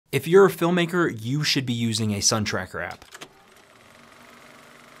If you're a filmmaker, you should be using a sun tracker app.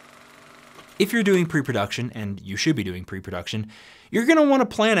 If you're doing pre-production, and you should be doing pre-production, you're gonna wanna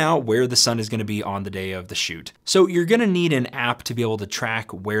plan out where the sun is gonna be on the day of the shoot. So you're gonna need an app to be able to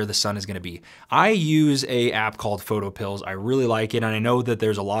track where the sun is gonna be. I use a app called Photo Pills. I really like it, and I know that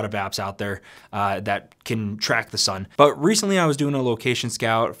there's a lot of apps out there that can track the sun. But recently I was doing a location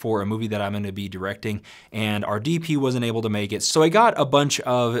scout for a movie that I'm gonna be directing, and our DP wasn't able to make it. So I got a bunch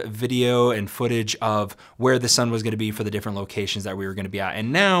of video and footage of where the sun was gonna be for the different locations that we were gonna be at.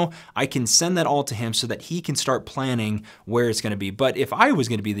 And now I can send that all to him so that he can start planning where it's gonna be. But if I was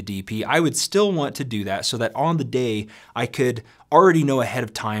gonna be the DP, I would still want to do that so that on the day, I could already know ahead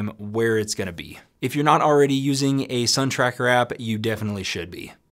of time where it's gonna be. If you're not already using a sun tracker app, you definitely should be.